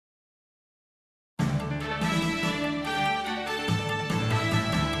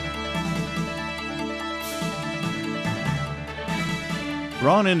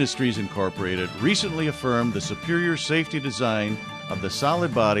Braun Industries Incorporated recently affirmed the superior safety design of the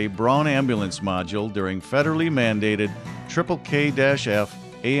SolidBody Braun ambulance module during federally mandated KK-F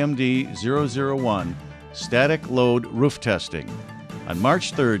AMD 001 static load roof testing. On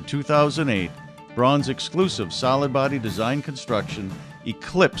March 3, 2008, Braun's exclusive SolidBody design construction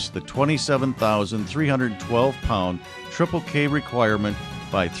eclipsed the 27,312-pound KK requirement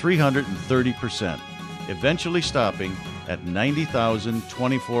by 330%, eventually stopping at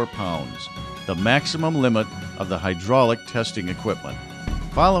 90,024 pounds, the maximum limit of the hydraulic testing equipment.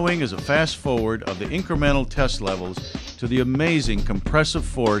 Following is a fast forward of the incremental test levels to the amazing compressive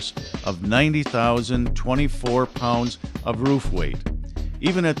force of 90,024 pounds of roof weight.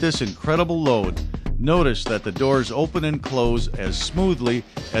 Even at this incredible load, notice that the doors open and close as smoothly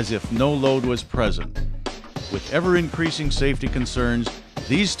as if no load was present. With ever-increasing safety concerns,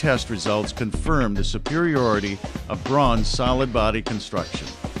 these test results confirm the superiority of Braun's SolidBody construction.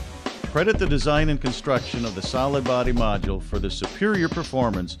 Credit the design and construction of the SolidBody module for the superior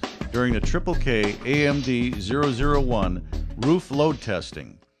performance during the KK AMD 001 roof load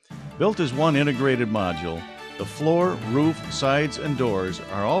testing. Built as one integrated module, the floor, roof, sides, and doors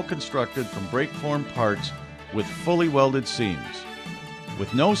are all constructed from break-form parts with fully welded seams.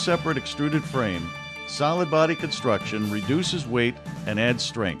 With no separate extruded frame, SolidBody construction reduces weight and adds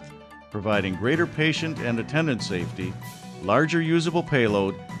strength, providing greater patient and attendant safety, larger usable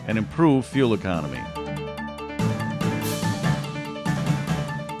payload, and improved fuel economy.